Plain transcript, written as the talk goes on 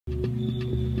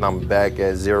and I'm back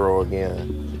at zero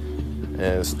again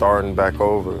and starting back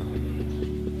over.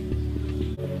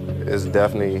 It's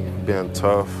definitely been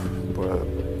tough, but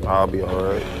I'll be all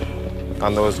right.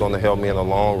 I know it's gonna help me in the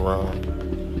long run.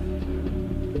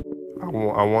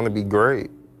 I wanna be great.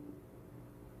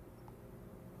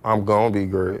 I'm gonna be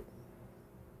great.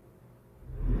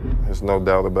 There's no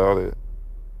doubt about it.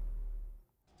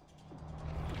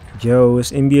 Yo,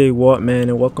 it's NBA Walt, man,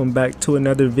 and welcome back to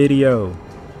another video.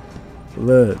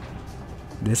 Look,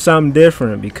 this is something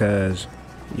different because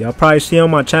y'all probably see on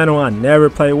my channel I never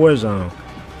play Warzone.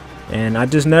 And I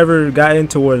just never got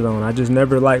into Warzone. I just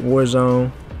never liked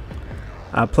Warzone.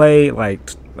 I played like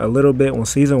a little bit when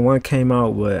season 1 came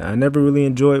out, but I never really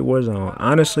enjoyed Warzone.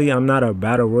 Honestly, I'm not a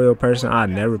battle royale person. I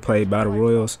never played battle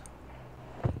royals.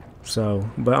 So,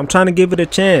 but I'm trying to give it a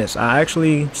chance. I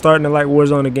actually starting to like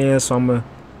Warzone again, so I'm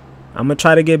gonna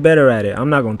try to get better at it. I'm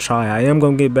not gonna try. I am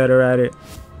gonna get better at it,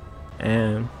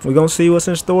 and we're gonna see what's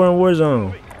in store in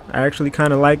Warzone. I actually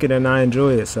kind of like it and I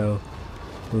enjoy it, so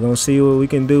we're gonna see what we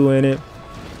can do in it.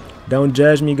 Don't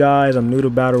judge me, guys. I'm new to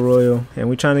battle royale, and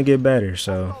we're trying to get better.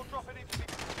 So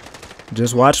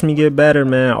just watch me get better,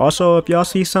 man. Also, if y'all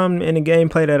see something in the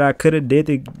gameplay that I could have did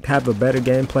to have a better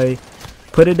gameplay,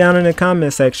 put it down in the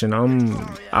comment section.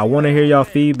 I want to hear y'all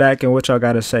feedback and what y'all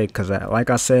got to say, because like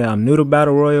I said, I'm new to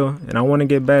battle royale and I want to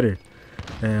get better.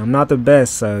 And I'm not the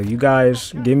best, so you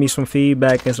guys give me some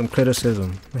feedback and some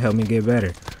criticism to help me get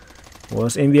better. Well,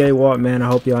 it's NBA Walt, man. I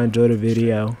hope y'all enjoyed the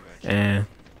video, and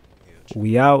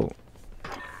we out.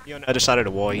 You on the other side of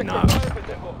the wall, you not.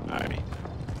 Alright.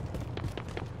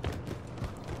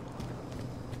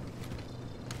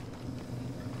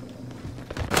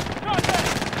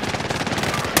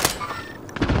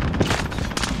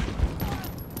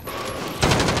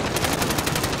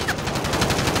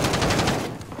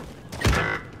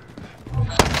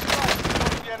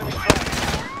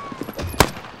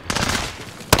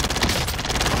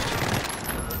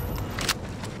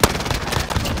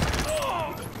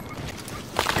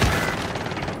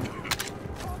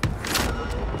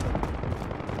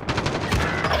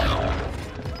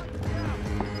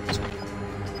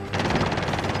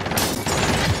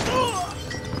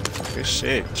 Good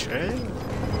shit, Trey.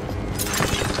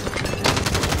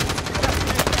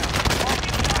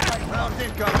 Round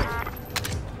incoming.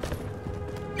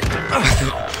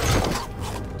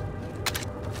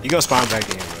 You go spawn back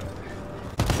in, bro.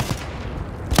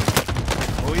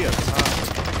 Oh yeah.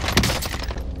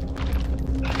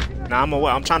 Nah,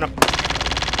 I'm trying to.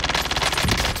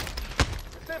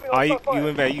 Oh, you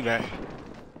went back, you back.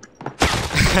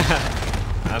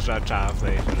 That's what I'm trying to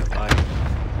play for the fight.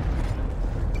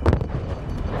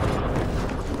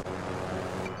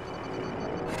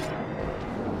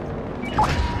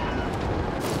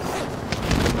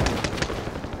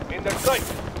 In their sight.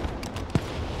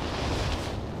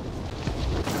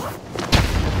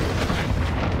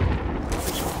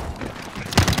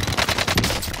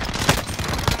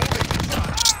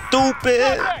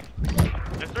 Stupid!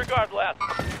 Disregard last.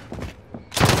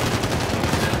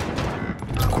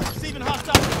 Receiving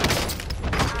hostile.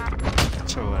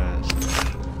 Get your ass.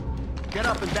 Get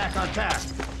up and back on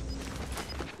task.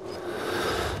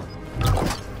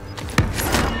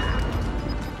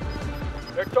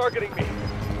 They're targeting me.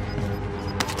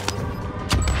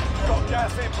 Got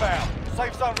gas inbound.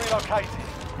 Safe zone relocated.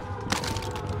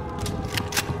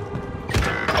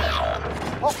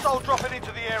 Hostile dropping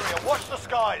into the area. Watch the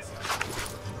skies.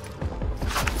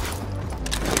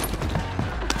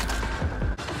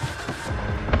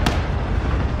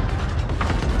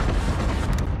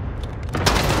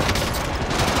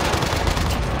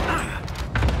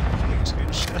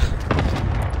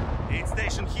 Aid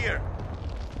station here.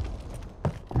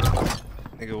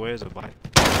 Nigga, where's the bike?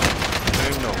 I don't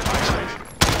even know bike station.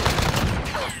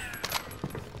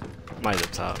 Might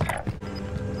up top.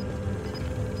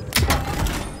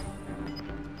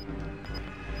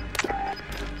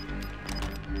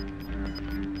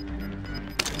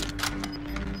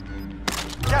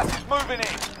 Gas is moving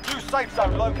in. New safe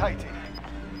zone located.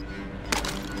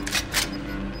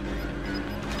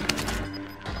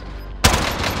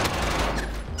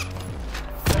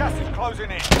 Gas is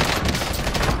closing in.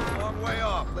 Long way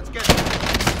off. Let's get it.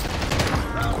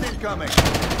 Round incoming.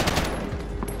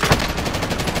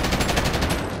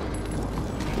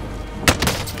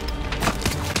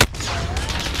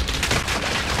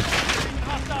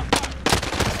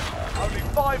 Only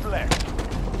 5 left.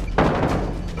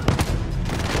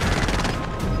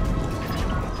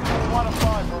 One of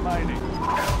 5 remaining.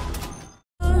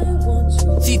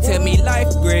 She tell me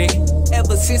life great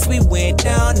ever since we went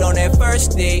down on that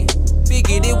first date.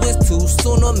 Figured it was too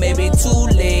soon or maybe too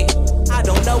late. I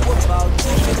don't know about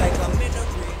you.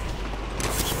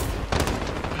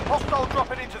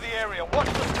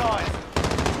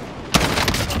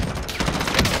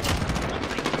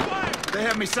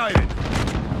 Enemy sighted.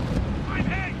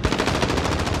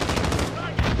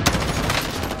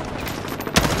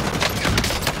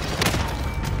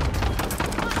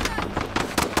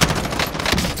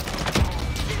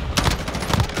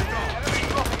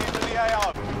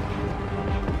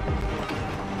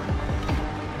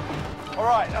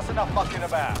 Alright, that's enough mucking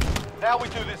about. Now we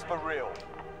do this for real.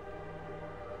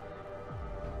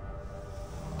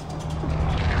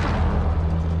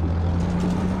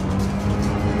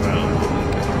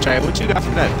 Jay, what you got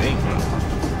from that thing, bro?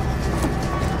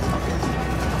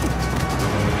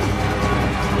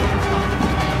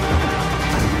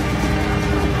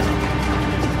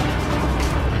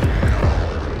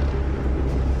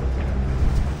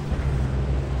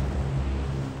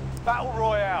 Battle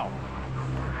Royale.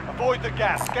 Avoid the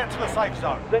gas. Get to the safe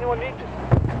zone. Does anyone need this?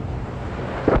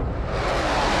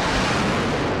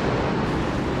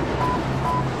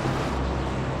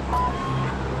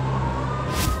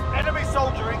 Enemy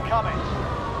soldier incoming.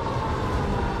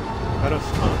 What the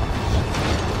fuck?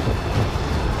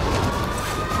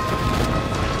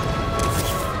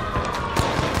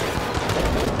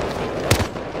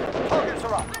 Targets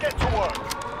are up. Get to work.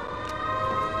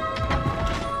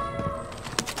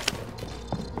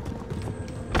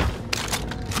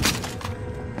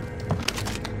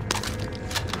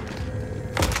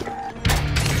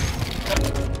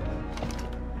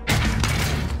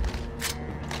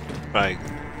 Right.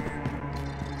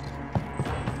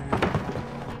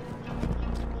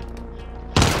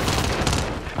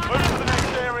 Move to the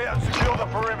next area and secure the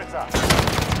perimeter.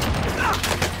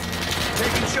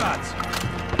 Taking shots.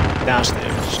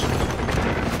 Downstairs.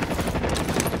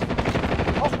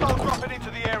 Hostile dropping into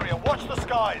the area. Watch the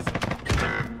skies.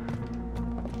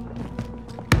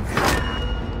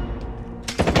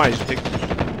 Somebody just picked.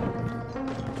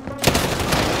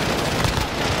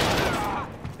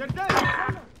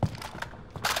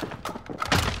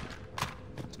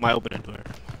 Somebody open the door.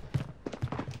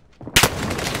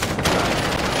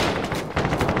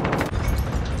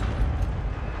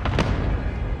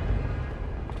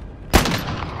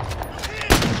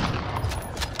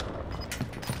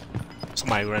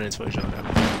 Somebody run into each other.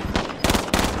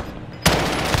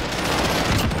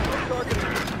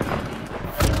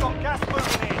 We've got gas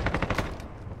moving in.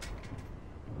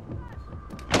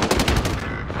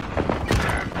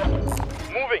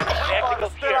 Moving. Tactical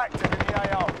still active in the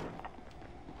AO.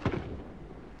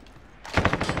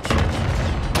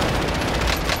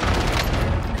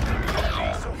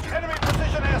 Enemy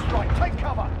precision airstrike. Take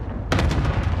cover.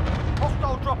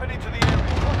 Hostile dropping into the area.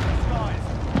 Watch the skies.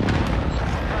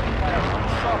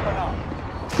 Sharpen up.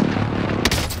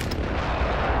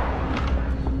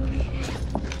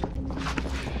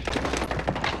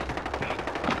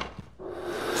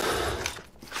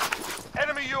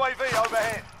 Enemy UAV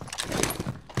overhead.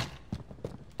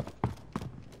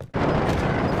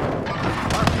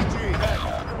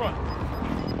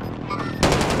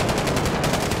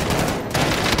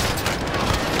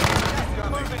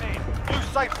 Moving in. New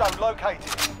safe zone located.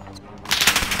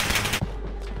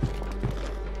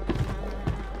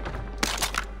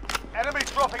 Enemy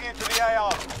dropping into the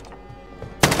AR.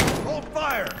 Hold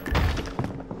fire.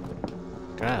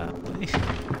 God.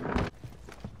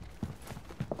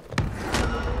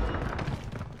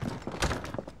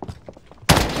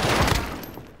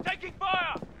 Taking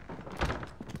fire!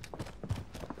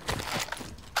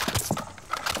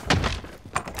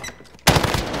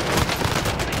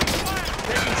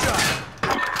 Taking shots.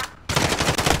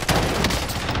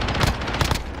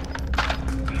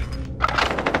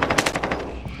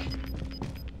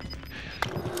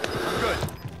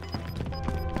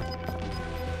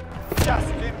 Gas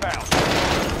is inbound.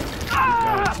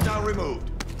 Hostile removed.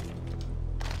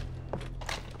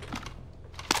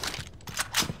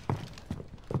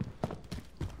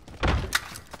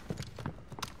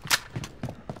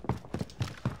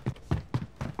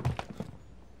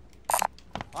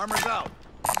 Armor's out.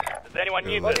 Does anyone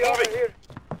need this? Over here.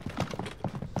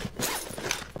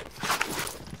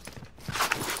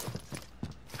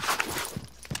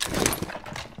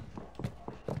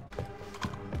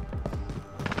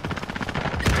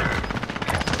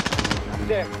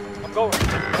 There. I'm going.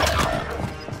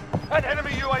 An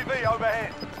enemy UAV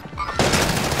overhead.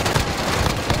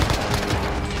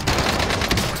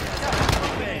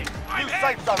 New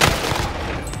safe zone.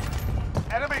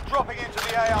 Enemy dropping into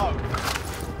the AO.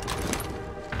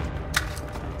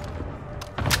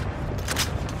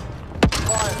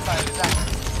 Fire sale is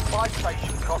active. Buy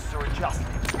station costs are adjusted.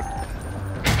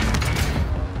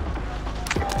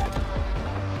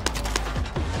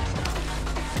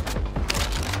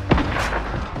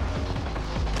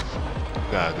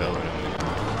 Gotta go.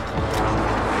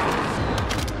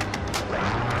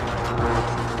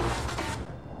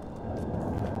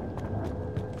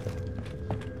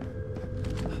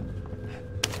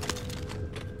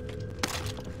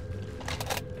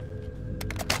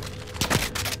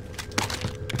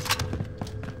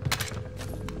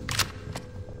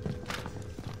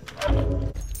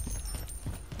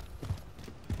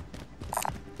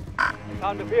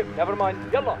 Found a vehicle. Never mind.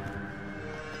 Yalla.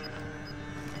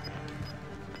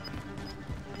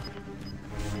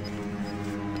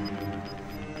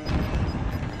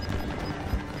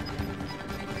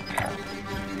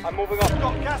 I'm moving up.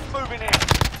 Got gas moving in.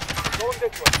 Going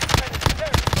this way.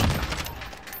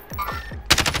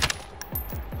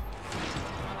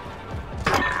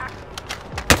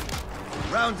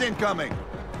 Rounds incoming.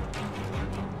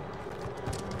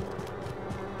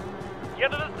 Get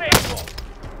to the safe zone.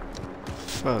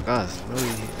 Fuck, I was really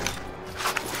here.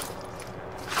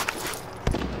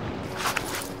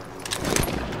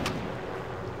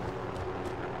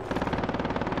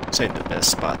 This ain't the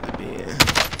best spot to be in.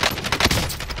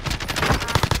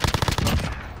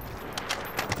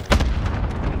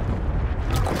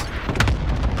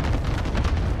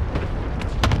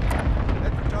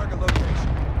 Head for target location.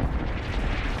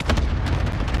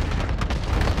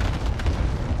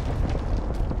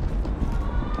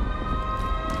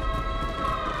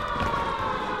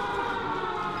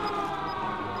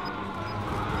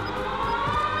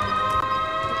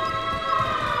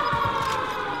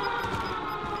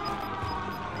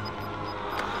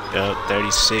 Yup,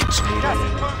 36 Gas is moving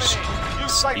meters. in. New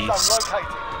safe zone East.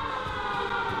 located.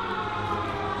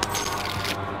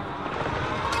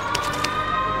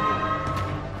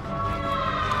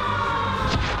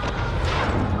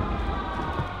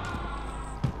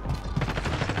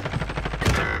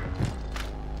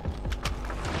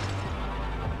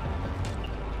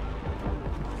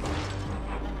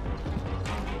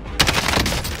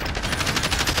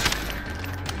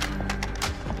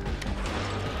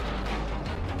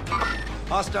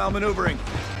 Hostile maneuvering.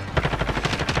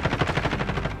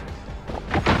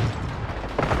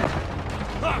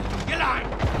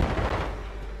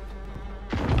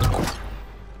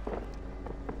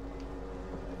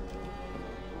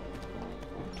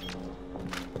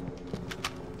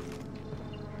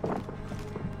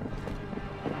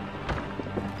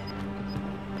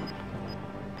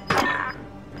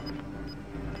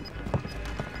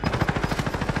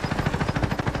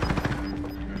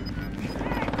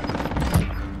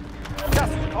 Gas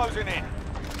is closing in.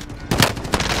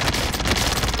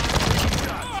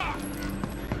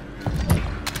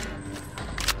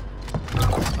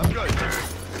 I'm good.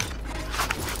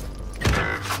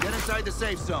 Get inside the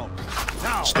safe zone.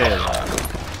 Now. Stay alive.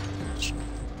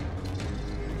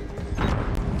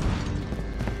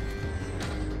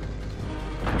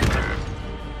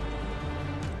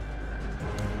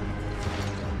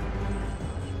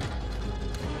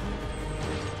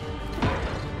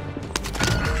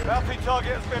 Bounty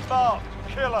target has been marked.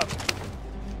 Kill him.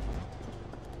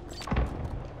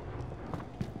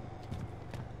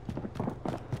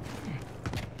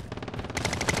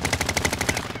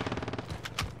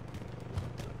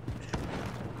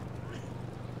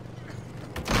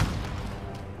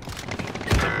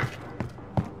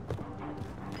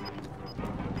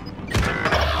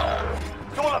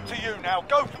 It's all up to you now.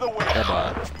 Go for the win. Come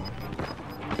on.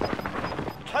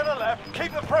 10 left.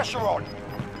 Keep the pressure on.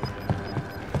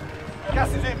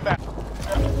 Gas is inbound.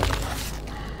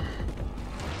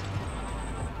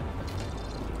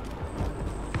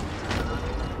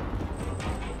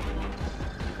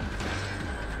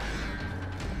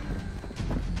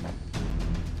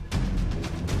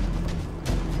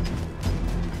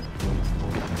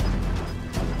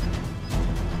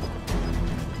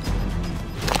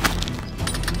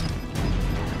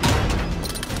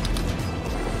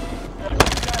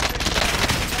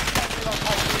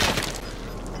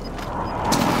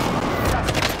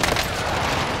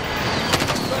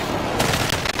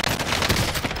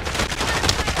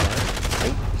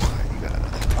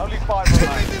 Only 5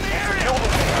 remain. Secure the win.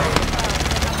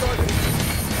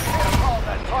 Get apart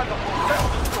that time before settle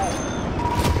the score.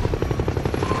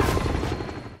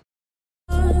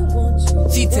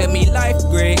 She tell me life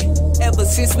great, ever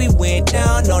since we went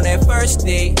down on that first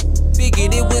date.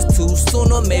 Figured it was too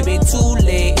soon or maybe too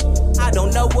late. I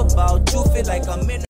don't know about you, feel like I'm in